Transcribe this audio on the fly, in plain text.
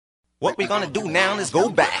What we're gonna do now is go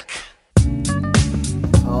back.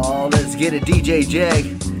 Oh, let's get it, DJ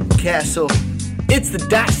Jag, Castle. It's the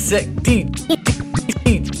Dissect DJs.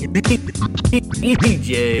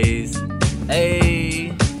 Hey,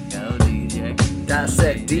 yo DJ.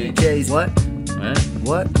 Dissect DJs. What?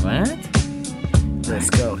 Let's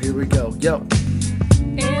go. Here we go. Yo.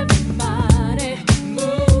 Everybody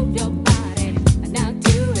move your body. Now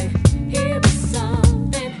do it. Here is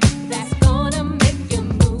something that's gonna make you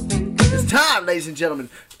move and groove. It's time, ladies and gentlemen.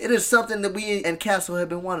 It is something that we and Castle have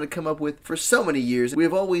been wanting to come up with for so many years. We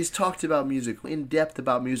have always talked about music, in depth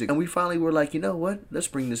about music, and we finally were like, you know what? Let's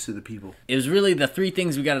bring this to the people. It was really the three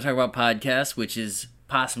things we got to talk about podcast, which is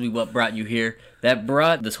possibly what brought you here. That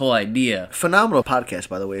brought this whole idea. Phenomenal podcast,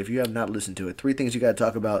 by the way. If you have not listened to it, three things you got to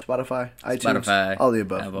talk about: Spotify, iTunes, all the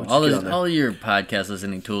above. Apple, all your podcast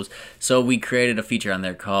listening tools. So we created a feature on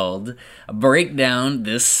there called "Break Down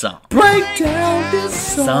This Song." Break down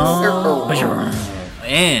this song.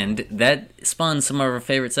 And that spawned some of our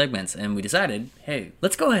favorite segments, and we decided, hey,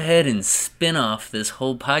 let's go ahead and spin off this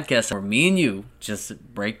whole podcast where me and you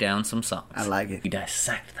just break down some songs. I like it. We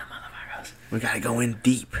dissect them, motherfuckers. We gotta go in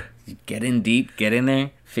deep. Get in deep, get in there,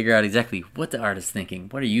 figure out exactly what the artist's thinking.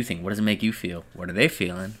 What are you thinking? What does it make you feel? What are they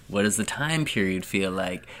feeling? What does the time period feel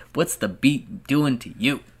like? What's the beat doing to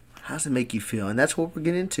you? How does it make you feel? And that's what we're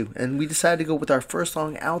getting into. And we decided to go with our first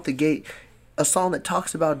song out the gate. A song that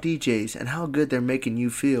talks about DJs and how good they're making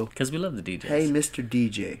you feel. Because we love the DJs. Hey, Mr.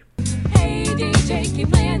 DJ. Hey DJ,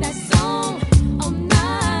 keep playing that song all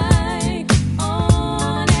night,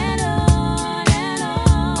 on and on and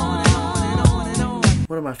on.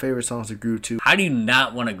 One of my favorite songs to groove to. How do you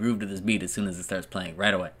not want to groove to this beat as soon as it starts playing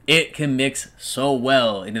right away? It can mix so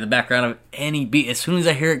well into the background of any beat. As soon as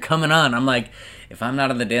I hear it coming on, I'm like, if I'm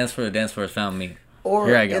not on the dance floor has found me. Or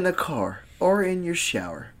Here I go. in the car. Or in your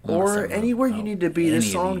shower. Or anywhere you need to be.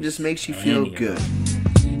 This song just makes you feel good.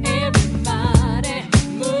 Everybody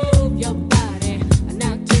move your body.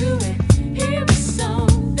 Now do it. Here is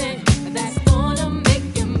something that's gonna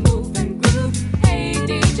make you move and groove. Hey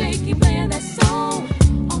DJ, keep playing that song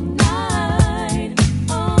all night,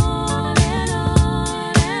 on and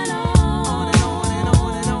on and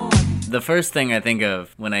on. The first thing I think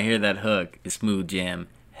of when I hear that hook is smooth jam.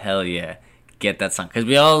 Hell yeah. Get that song. Because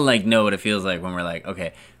we all like know what it feels like when we're like,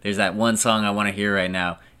 okay, there's that one song I want to hear right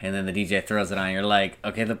now. And then the DJ throws it on. You're like,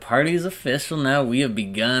 okay, the party is official now. We have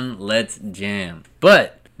begun. Let's jam.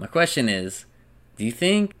 But my question is, do you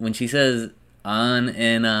think when she says on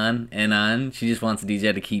and on and on, she just wants the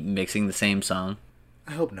DJ to keep mixing the same song?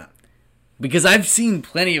 I hope not. Because I've seen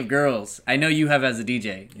plenty of girls, I know you have as a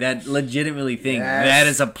DJ, that legitimately think that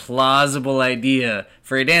is a plausible idea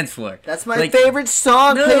for a dance floor. That's my favorite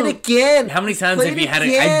song. No. Play it again. How many times have you had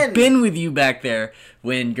it? I've been with you back there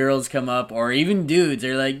when girls come up, or even dudes,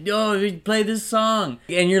 they're like, "Yo, play this song,"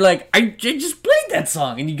 and you're like, "I just played that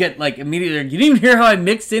song," and you get like immediately, you didn't even hear how I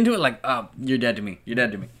mixed into it. Like, oh, you're dead to me. You're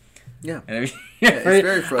dead to me. Yeah. It's very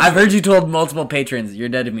frustrating. I've heard you told multiple patrons, you're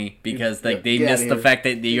dead to me, because like they missed the fact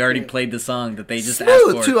that you already played the song that they just asked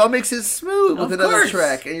for. Smooth too. I'll mix it smooth with another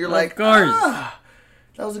track, and you're like, that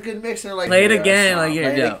was a good mix. And they're like, play it again. Play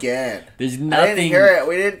it again. There's nothing. I didn't hear it.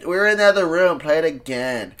 We were in the other room. Play it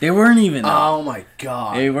again. They weren't even. Oh my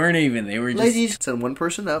god. They weren't even. They were just. Ladies, send one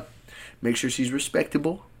person up, make sure she's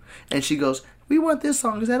respectable, and she goes, "We want this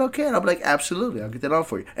song. Is that okay?" And I'll be like, "Absolutely. I'll get that on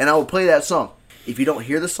for you." And I will play that song. If you don't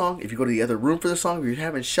hear the song, if you go to the other room for the song, if you're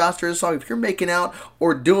having shots for the song, if you're making out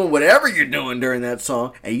or doing whatever you're doing during that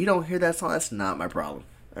song, and you don't hear that song, that's not my problem.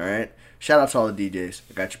 All right? Shout out to all the DJs.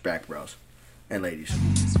 I got your back, bros. And ladies.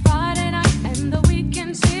 It's Friday night and the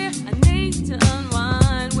weekend's here. I need to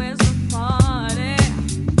unwind. Where's the party?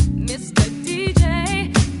 Mr.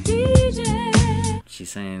 DJ, DJ. She's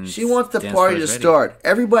saying she wants the party to start.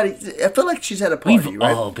 Everybody, I feel like she's at a party, We've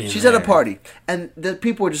right? all been she's there. at a party, and the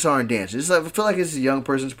people just aren't dancing. It's like, I feel like it's a young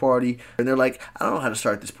person's party, and they're like, I don't know how to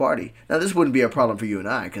start this party. Now, this wouldn't be a problem for you and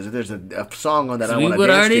I, because if there's a song on that I want to dance to. We would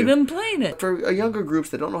already been playing it. For younger groups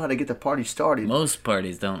that don't know how to get the party started. Most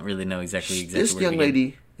parties don't really know exactly This young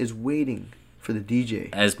lady is waiting for the DJ.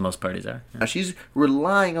 As most parties are. Now, she's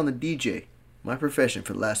relying on the DJ. My profession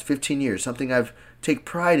for the last 15 years, something I've take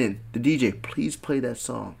pride in. The DJ, please play that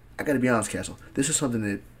song. I gotta be honest, Castle. This is something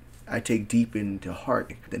that I take deep into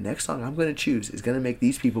heart. The next song I'm gonna choose is gonna make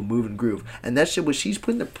these people move and groove, and that's what she's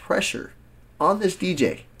putting the pressure on this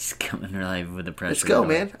DJ. She's coming alive with the pressure. Let's go,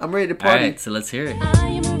 man. I'm ready to party. All right, so let's hear it. I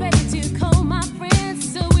am ready to call my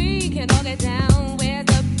friends so we can all get down with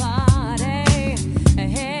the party.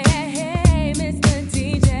 Hey, hey, Mr.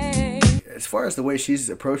 DJ. As far as the way she's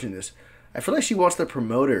approaching this, I feel like she wants the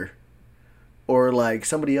promoter or like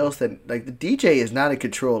somebody else that like the DJ is not in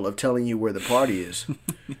control of telling you where the party is.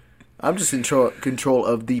 I'm just in control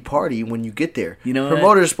of the party when you get there. You know,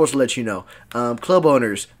 promoters are supposed to let you know. Club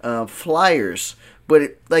owners, flyers,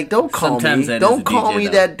 but don't call Sometimes me. that Don't is a call DJ, me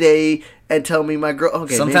though. that day and tell me my girl.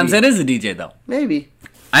 Okay, Sometimes maybe. that is a DJ though. Maybe.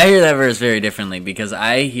 I hear that verse very differently because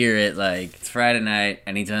I hear it like it's Friday night,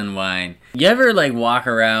 I need to unwind. You ever like walk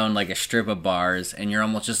around like a strip of bars and you're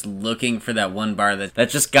almost just looking for that one bar that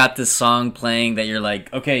just got this song playing that you're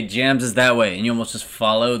like, okay, jams is that way, and you almost just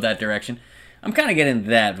follow that direction? I'm kind of getting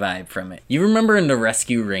that vibe from it. You remember in the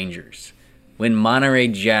Rescue Rangers when Monterey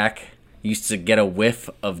Jack used to get a whiff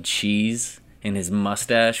of cheese and his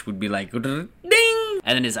mustache would be like ding,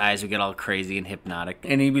 and then his eyes would get all crazy and hypnotic,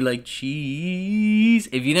 and he'd be like, cheese.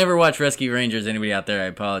 If you never watch Rescue Rangers, anybody out there, I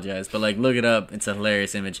apologize, but like look it up. It's a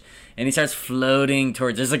hilarious image. And he starts floating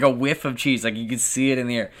towards, there's like a whiff of cheese, like you can see it in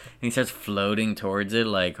the air, and he starts floating towards it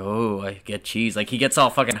like, oh, I get cheese. Like he gets all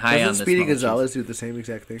fucking high on this. Doesn't Speedy small cheese. Gonzalez do the same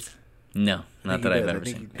exact thing? No, not that he I've does. ever I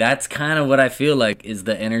think seen. he- That's kind of what I feel like is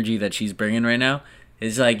the energy that she's bringing right now.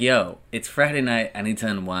 It's like, yo, it's Friday night, I need to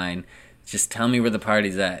unwind. Just tell me where the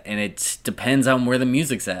party's at. And it depends on where the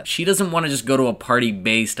music's at. She doesn't want to just go to a party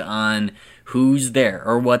based on who's there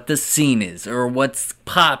or what the scene is or what's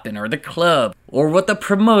popping or the club or what the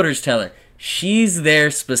promoters tell her. She's there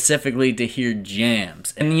specifically to hear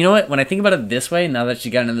jams. And you know what? When I think about it this way, now that she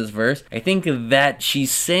got into this verse, I think that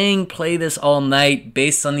she's saying play this all night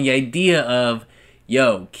based on the idea of,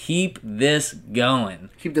 yo, keep this going.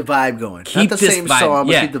 Keep the vibe going. Keep Not the this same vibe, song,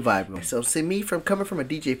 but yeah. keep the vibe going. So, see, me coming from a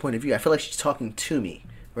DJ point of view, I feel like she's talking to me,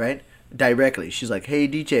 right? Directly. She's like, hey,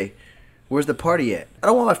 DJ, where's the party at? I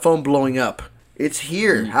don't want my phone blowing up. It's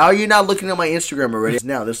here. How are you not looking at my Instagram already?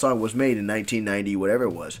 Now, this song was made in 1990, whatever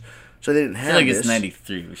it was. So they didn't I have feel like this. it's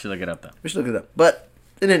 93. We should look it up, though. We should look it up. But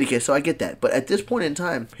in any case, so I get that. But at this point in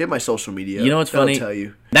time, hit my social media. You know what's They'll funny? tell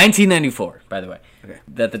you. 1994, by the way. Okay.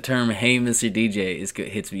 That the term "Hey, Mr. DJ"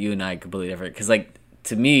 hits you and I completely different. Because, like,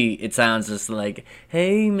 to me, it sounds just like,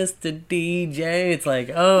 "Hey, Mr. DJ." It's like,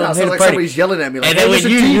 oh, No, it I'm sounds here to like party. somebody's yelling at me. Like, And hey, then when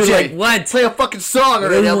Mr. you're DJ, like, what? play a fucking song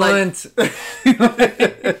already. I'm like,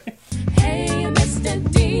 Hey, Mr.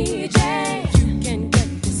 DJ, you can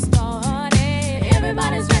get this started.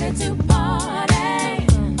 Everybody's ready to party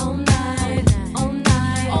all night, all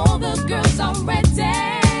night. All the girls are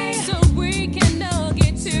ready, so we can all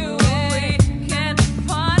get to it. Can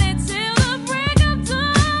party till the break of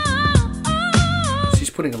dawn. she's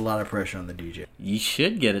putting a lot of pressure on the DJ. You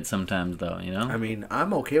should get it sometimes, though. You know. I mean,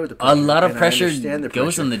 I'm okay with the A pressure. lot of and I pressure understand the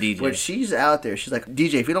goes pressure. on the DJ. But she's out there. She's like,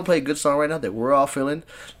 DJ, if you don't play a good song right now that we're all feeling,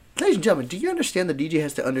 ladies and gentlemen, do you understand the DJ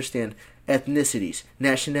has to understand ethnicities,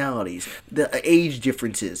 nationalities, the age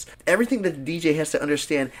differences, everything that the DJ has to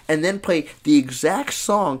understand, and then play the exact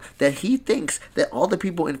song that he thinks that all the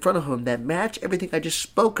people in front of him that match everything I just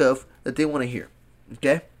spoke of that they want to hear.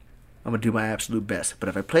 Okay? I'm going to do my absolute best. But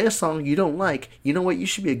if I play a song you don't like, you know what? You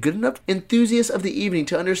should be a good enough enthusiast of the evening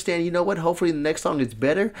to understand, you know what? Hopefully the next song is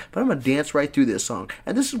better, but I'm going to dance right through this song.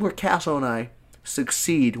 And this is where Castle and I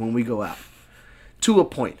succeed when we go out. To a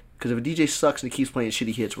point. Because if a DJ sucks and he keeps playing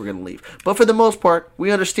shitty hits, we're going to leave. But for the most part,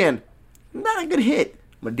 we understand. Not a good hit.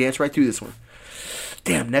 I'm going to dance right through this one.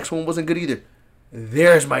 Damn, next one wasn't good either.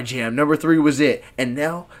 There's my jam. Number 3 was it. And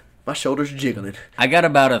now my shoulders are jiggling. I got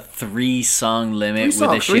about a 3-song limit with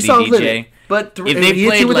a Three shitty songs DJ. limit. But If if they he hits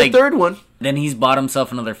played, you with like, the third one, Then he's bought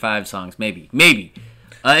himself another 5 songs, maybe.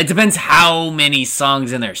 It depends how many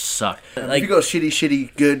songs in there suck. if Like, you go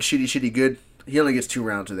shitty, good, he only gets 2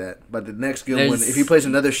 rounds of that. But the next good one, There's- if he plays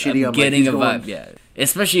another shitty, I'm getting like, a he's going, vibe, yeah.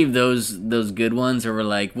 Especially if those good ones are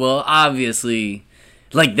like, well, obviously,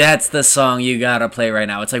 like that's the song you gotta play right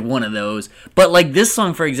now. It's like one of those. But like this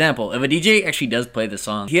song, for example, if a DJ actually does play the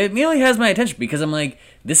song, he immediately has my attention because I'm like,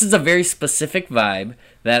 this is a very specific vibe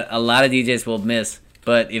that a lot of DJs will miss.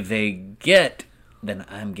 But if they get, then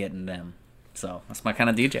I'm getting them. So that's my kind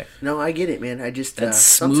of DJ. No, I get it, man. I just That's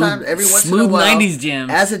sometimes smooth- every once in a smooth while, 90s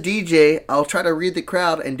jams. as a DJ, I'll try to read the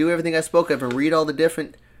crowd and do everything I spoke of and read all the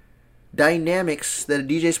different dynamics that a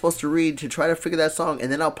DJ is supposed to read to try to figure that song,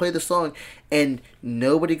 and then I'll play the song, and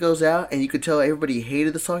nobody goes out, and you could tell everybody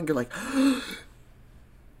hated the song. You're like, and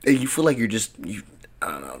you feel like I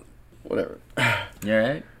don't know, whatever. You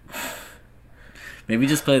alright? Maybe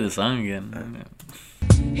just play the song again.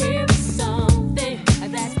 Here's something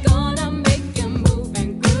that's gonna make you move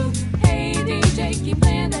and groove. Hey DJ, keep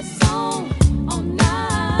playing that song all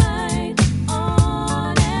night,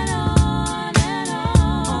 on and on and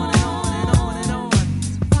on.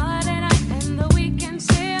 It's Friday night and the weekend's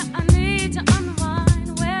here. I need to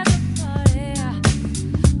unwind. Where's the party,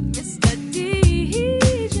 Mr.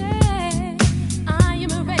 DJ? I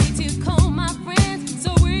am ready to call my friends.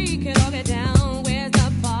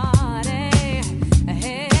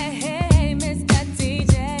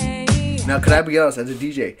 Now, can I be honest? As a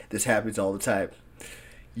DJ, this happens all the time.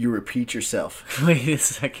 You repeat yourself. Wait a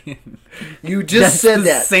second. You just said the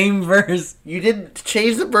that. same verse. You didn't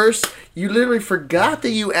change the verse. You literally forgot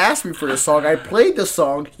that you asked me for the song. I played the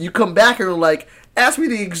song. You come back and were like, ask me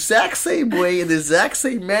the exact same way in the exact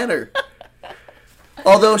same manner.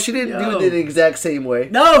 Although she didn't do it in the exact same way.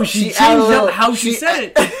 No, she changed up how she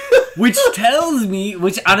said it. Which tells me,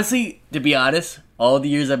 which honestly, to be honest, all the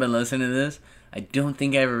years I've been listening to this, I don't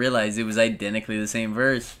think I ever realized it was identically the same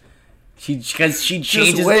verse. Because she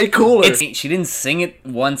changes. Just way cooler. She didn't sing it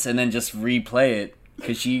once and then just replay it.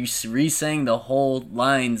 Because she re-sang the whole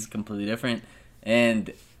lines completely different.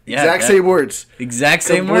 And exact same words. Exact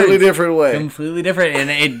same words. Completely different way. Completely different. And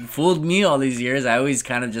it fooled me all these years. I always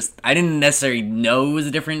kind of just, I didn't necessarily know it was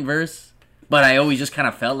a different verse. But I always just kind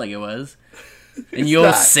of felt like it was. And you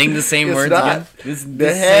always sing the same words again. It's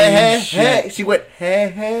the hey, same shit. hey. She went,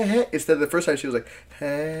 hey. Instead of the first time, she was like,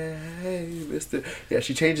 hey, Mr. Yeah,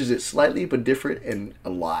 she changes it slightly, but different and a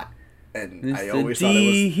lot. And Mr. I always thought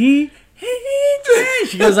it was...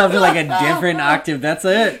 She goes up to like a different octave. That's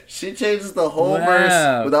it. She changes the whole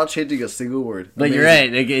verse without changing a single word. But you're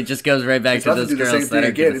right. It just goes right back to those do girls the same thing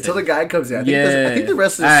again until the guy comes in. I think the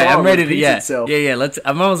rest of the song repeats itself. Yeah.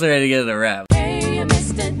 I'm almost ready to get to the rap. Hey,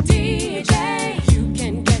 Mr. DJ, you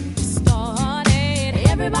can get this started.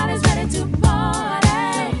 Everybody's ready to party.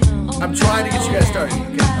 I'm trying to get you guys started.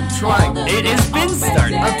 Okay? I'm trying. It has been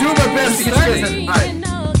started. I'm doing my best to get you guys started. All right.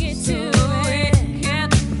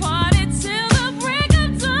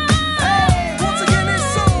 Once again,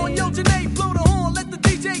 it's on. Yo, Zhane, blow the horn. Let the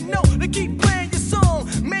DJ know to keep playing your song.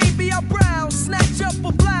 Maybe I'll browse, snatch up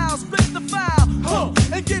a blouse, flip the file,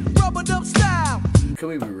 and get rubbered up style. Can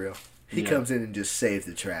we be real? He comes in and just saves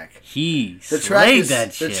the track. The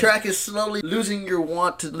The track is slowly losing your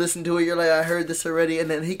want to listen to it. You're like, I heard this already,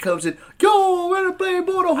 and then he comes in. Yo, we're gonna play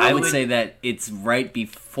Border. I would say that it's right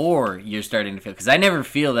before you're starting to feel, because I never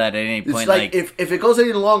feel that at any point. It's like if it goes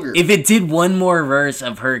any longer, if it did one more verse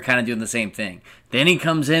of her kind of doing the same thing, then he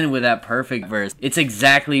comes in with that perfect verse. It's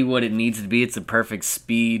exactly what it needs to be. It's the perfect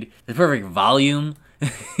speed, the perfect volume.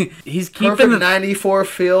 He's keeping perfect 94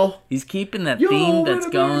 feel. He's keeping that theme that's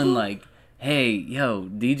going like, hey, yo,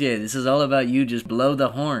 DJ, this is all about you. Just blow the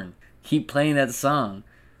horn. Keep playing that song.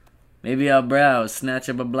 Maybe I'll browse, snatch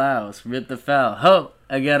up a blouse, rip the foul. Ho,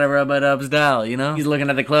 I got a rub it up style, you know? He's looking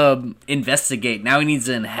at the club, investigate. Now he needs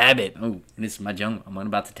to inhabit. Oh, this is my jungle. I'm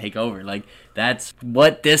about to take over. Like, that's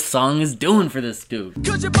what this song is doing for this dude.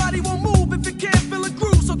 Cause your body won't move if it can't feel a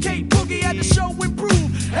groove. So Kate Boogie at the show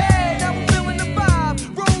improve. Hey, now we're feeling the vibe.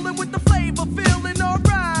 Rolling with the flavor, feeling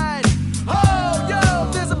alright. Oh, yo,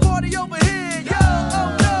 there's a party over here. Yo,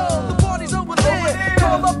 oh no, the party's over there.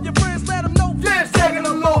 Call up your friends, let them know. Dance tagging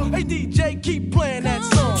along. Hey, DJ, keep playing that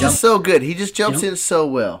song. Just so good. He just jumps in so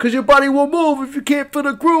well. Cause your body won't move if you can't feel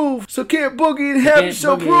the groove. So can't boogie and have it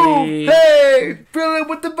so prove. Hey, feeling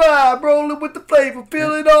with the vibe, rolling with the flavor,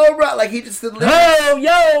 feeling alright. Like he just did. Oh,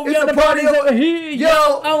 yo, It's the party's over here.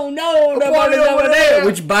 Yo, oh no, the party's over there.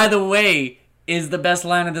 Which, by the way, is the best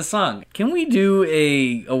line of the song. Can we do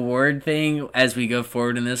a award thing as we go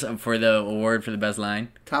forward in this for the award for the best line?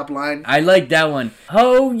 Top line. I like that one.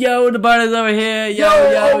 Oh, yo, the party's over here.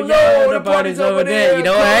 Yo, the party's over there. You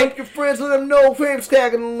know what? Hey? Your friends, let them know. Fam's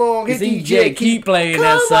tagging along. Hey, DJ, keep playing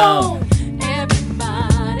that song.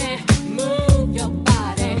 Everybody, move your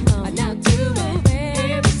body. Now do it.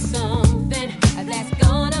 Here is something that's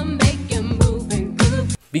gonna make you move and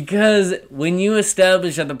groove. Because when you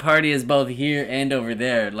establish that the party is both here and over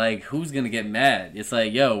there, like, who's gonna get mad? It's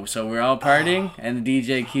like, yo, so we're all partying, and the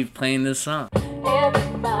DJ keeps playing this song.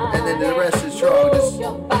 And then the rest is strong. Just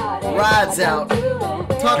rides out.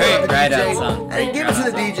 Talk Great about the ride DJ. out song. And give it to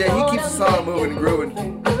the DJ. He keeps the song moving and grooving.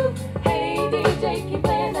 Hey, DJ, keep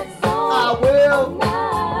playing that song. I will.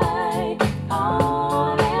 All night,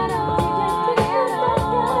 on and on.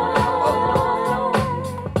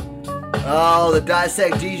 Oh, the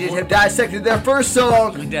Dissect DJs have dissected their first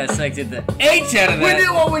song. We dissected the H out of We that. did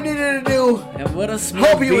what we needed to do. And what a smooth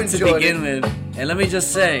Hope you beat to enjoyed begin with. And let me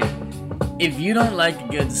just say, if you don't like a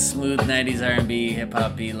good smooth 90s R&B hip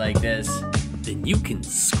hop beat like this, then you can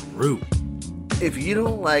screw. If you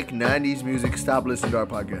don't like 90s music, stop listening to our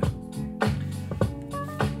podcast.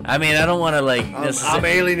 I mean, I don't want to like. I'm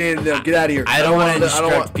alienating them. Get out of here. I don't want to I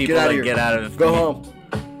don't instruct people get out of to here. get out of. Go home.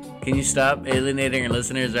 Can you stop alienating our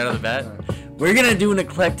listeners right off the bat? We're gonna do an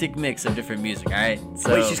eclectic mix of different music. All right.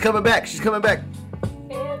 So Wait, she's coming back. She's coming back.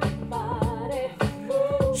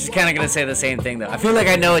 she's kind of gonna say the same thing though. I feel like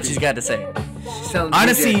I know what she's got to say. She's telling the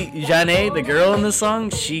Honestly, DJ. Zhane, the girl in the song,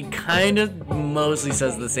 she kind of mostly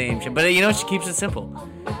says the same shit. But you know, she keeps it simple.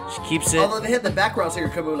 She keeps it. Although they had the background singer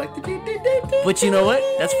come in like. But you know what?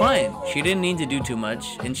 That's fine. She didn't need to do too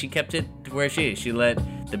much, and she kept it to where she is. She let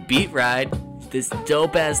the beat ride. This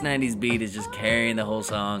dope ass 90s beat is just carrying the whole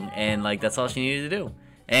song, and like that's all she needed to do.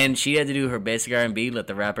 And she had to do her basic R&B, let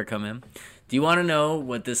the rapper come in. Do you want to know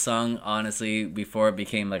what this song, honestly, before it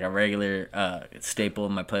became like a regular staple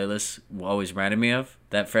in my playlist, always reminded me of?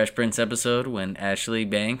 That Fresh Prince episode when Ashley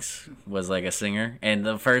Banks was like a singer. And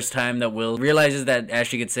the first time that Will realizes that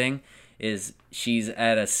Ashley could sing is she's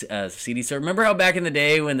at a CD store. Remember how back in the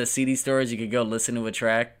day when the CD stores you could go listen to a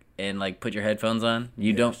track and like put your headphones on?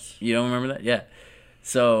 You don't remember that? Yeah.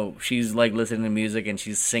 So she's like listening to music and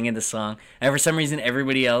she's singing the song, and for some reason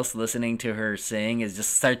everybody else listening to her sing is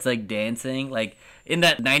just starts like dancing, like in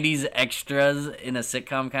that 90s extras in a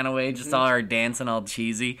sitcom kind of way, just all her dancing all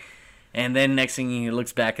cheesy. And then next thing he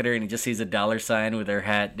looks back at her and he just sees a dollar sign with her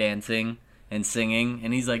hat dancing and singing,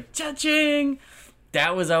 and he's like, cha-ching!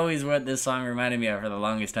 That was always what this song reminded me of for the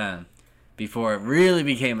longest time before it really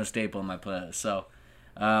became a staple in my playlist. So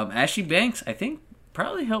Ashley Banks, I think,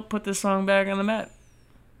 probably helped put this song back on the map.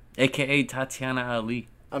 AKA Tatiana Ali.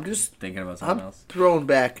 I'm just thinking about something else. Thrown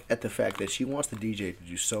back at the fact that she wants the DJ to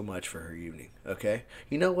do so much for her evening. Okay,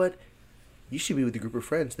 you know what? You should be with a group of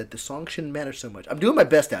friends that the song shouldn't matter so much. I'm doing my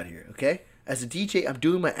best out here. Okay, as a DJ, I'm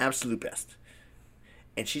doing my absolute best,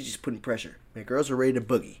 and she's just putting pressure. Man, girls are ready to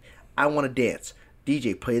boogie. I want to dance.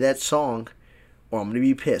 DJ, play that song, or I'm gonna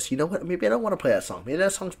be pissed. You know what? Maybe I don't want to play that song. Maybe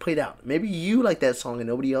that song's played out. Maybe you like that song and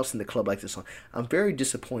nobody else in the club likes the song. I'm very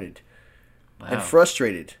disappointed and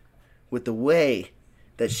frustrated with the way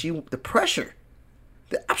that the pressure,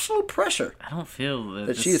 the absolute pressure. I don't feel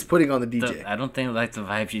that she is putting on the DJ. I don't think that's the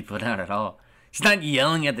vibe she put out at all. She's not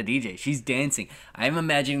yelling at the DJ. She's dancing. I'm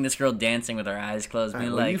imagining this girl dancing with her eyes closed,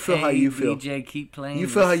 being like, you feel hey, how you feel. DJ, keep playing. You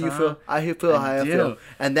feel how song. you feel. I feel how I feel.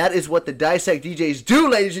 And that is what the Dissect DJs do,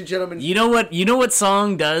 ladies and gentlemen. You know what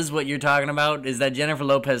song does what you're talking about? Is that Jennifer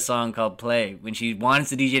Lopez song called Play. When she wants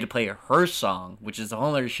the DJ to play her song, which is a whole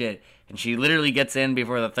other shit. And she literally gets in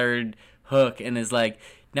before the third hook and is like,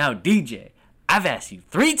 now DJ, I've asked you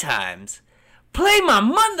 3 times, play my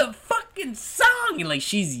motherfucking song. And like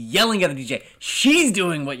she's yelling at the DJ. She's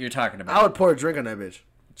doing what you're talking about. I would pour a drink on that bitch.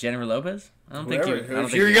 Jennifer Lopez? I don't think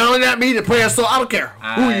if you're yelling at me to play a song, I don't care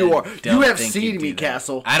who you are. You have seen me,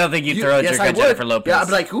 Castle. I don't think you throw a drink at Jennifer Lopez. Yeah, I'd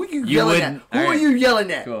be like, who are you yelling at? Who are you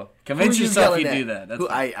yelling at? Cool. Convince yourself you do that.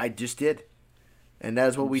 I just did. And that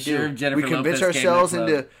is what we do. Jennifer We convince Lopez ourselves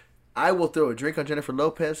into, I will throw a drink on Jennifer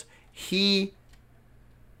Lopez. He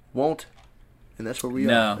won't. And that's where we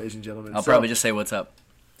are, ladies and gentlemen. I'll probably just say what's up.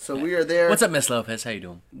 So we are there. What's up, Miss Lopez? How you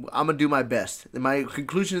doing? I'm going to do my best. And my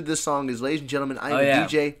conclusion of this song is, ladies and gentlemen, I am a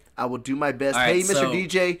DJ. I will do my best. Hey, Mr.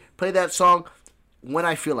 DJ, play that song when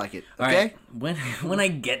I feel like it. Okay? Right. When I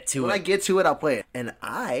get to it. When I get to it, I'll play it. And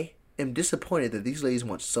I am disappointed that these ladies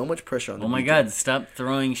want so much pressure on the Oh my DJ. God, stop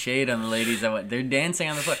throwing shade on the ladies. They're dancing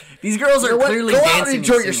on the floor. These girls are clearly dancing. Go out and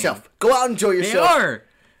enjoy yourself. Go out and enjoy yourself. They are.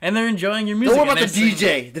 And they're enjoying your music. Don't worry about the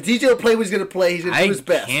DJ. The DJ will play what he's going to play. He's going to do his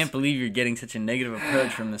best. I can't believe you're getting such a negative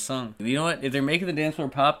approach from this song. You know what? If they're making the dance floor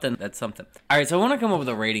pop, then that's something. All right, so I want to come up with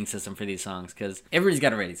a rating system for these songs because everybody's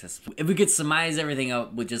got a rating system. If we could surmise everything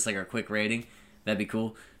out with just like a quick rating, that'd be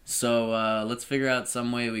cool. So let's figure out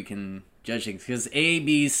some way we can judge things because A,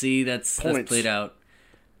 B, C, that's played out.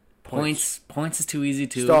 Points is too easy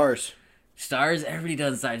too. Stars, everybody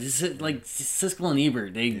does stars. Just like Siskel and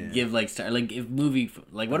Ebert, they give like star. Like if movie,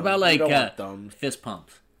 like what about like fist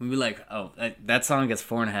pumps? We'd be like, oh, that song gets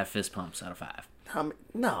 4.5 fist pumps out of 5.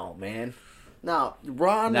 No, man. No,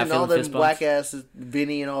 Ron and all them black asses,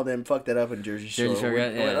 Vinny and all them fucked that up in Jersey Shore.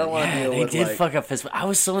 I don't want to deal with they did fuck up fist pump. I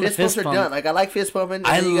was so into fist pumps. Are done. Like I like fist pumping.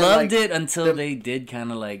 I loved it until they did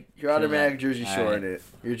kind of like. You're automatic Jersey Shore in it.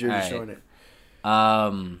 You're Jersey Shore in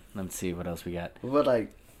it. Let's see what else we got. But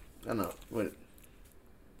like. I don't know. What?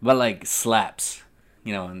 But like slaps,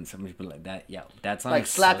 you know, and some people like that. Yeah, that's on like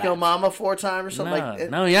slap your mama 4 times or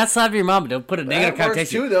something. No, you're not slap your mama. Don't put a negative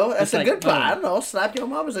connotation. Too though. That's a good part. I don't know. Slap your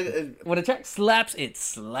mama's when a track slaps, it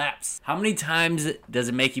slaps. How many times does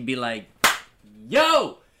it make you be like,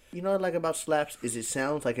 yo? You know what I like about slaps is it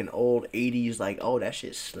sounds like an old 80s like, oh, that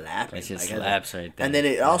shit slapping. That shit slaps right there. And then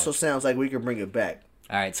it also sounds like we can bring it back.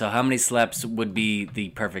 All right, so how many slaps would be the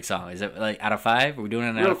perfect song? Is it like out of 5? Are we doing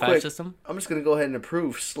an out of 5 system? I'm just gonna go ahead and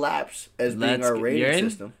approve slaps as being our rating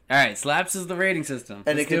system. All right, slaps is the rating system.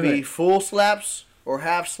 And it can be full slaps or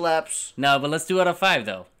half slaps. No, but let's do out of 5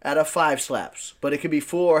 though. Out of 5 slaps, but it could be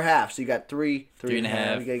full or half. So you got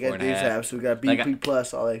 3.5. You got these halves. So we got BP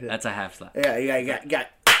plus all like that. That's a half slap. Yeah, you got.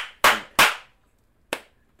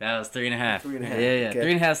 That was 3.5. 3.5. Yeah.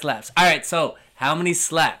 Okay. 3.5 slaps. All right, so how many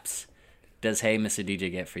slaps does Hey Mr.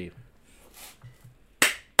 DJ get for you?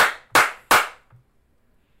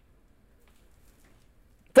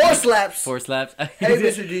 4 slaps. 4 slaps? Hey,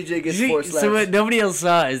 Mr. DJ gets 4 slaps. So what nobody else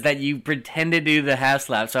saw is that you pretended to do the half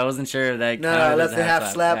slap, so I wasn't sure if that No, I counted left as the a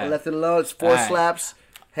half slap. I Yeah. left it alone. It's 4 All right. slaps.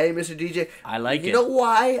 Hey, Mr. DJ. I like you it. know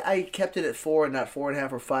why I kept it at 4 and not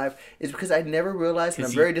 4.5 or 5? Is because I never realized, and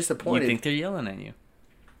I'm very disappointed. You think they're yelling at you.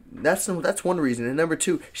 That's one reason. And number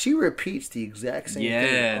 2, she repeats the exact same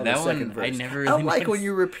thing on that the second one, verse. I never I really don't like when noticed.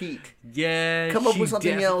 you repeat. Yeah, Come up she with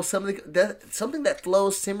something def- else, something that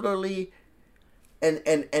flows similarly, and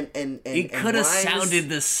It could have sounded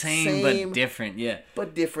the same, but different. Yeah,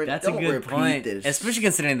 but different. that's Don't a good repeat point. this. Especially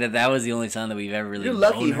considering that was the only song that we've ever really You're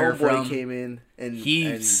lucky known her Homeboy from. came in and He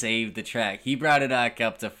and, saved the track. He brought it back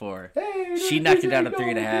up to 4. Hey, She the knocked it DJ down to know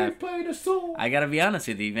 3.5. he played a song. I gotta be honest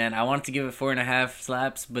with you, man. I wanted to give it 4.5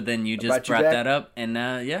 slaps, but then you just brought you brought back. that up, and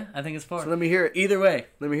yeah, I think it's 4. So let me hear it. Either way,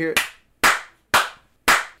 Let me hear it.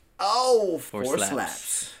 Oh, 4 4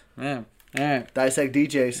 slaps. yeah. All right. Dissect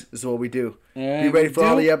DJs is what we do. Yeah, Be ready we for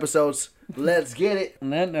all do. the episodes. Let's get it. On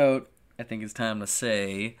that note, I think it's time to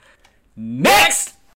say next.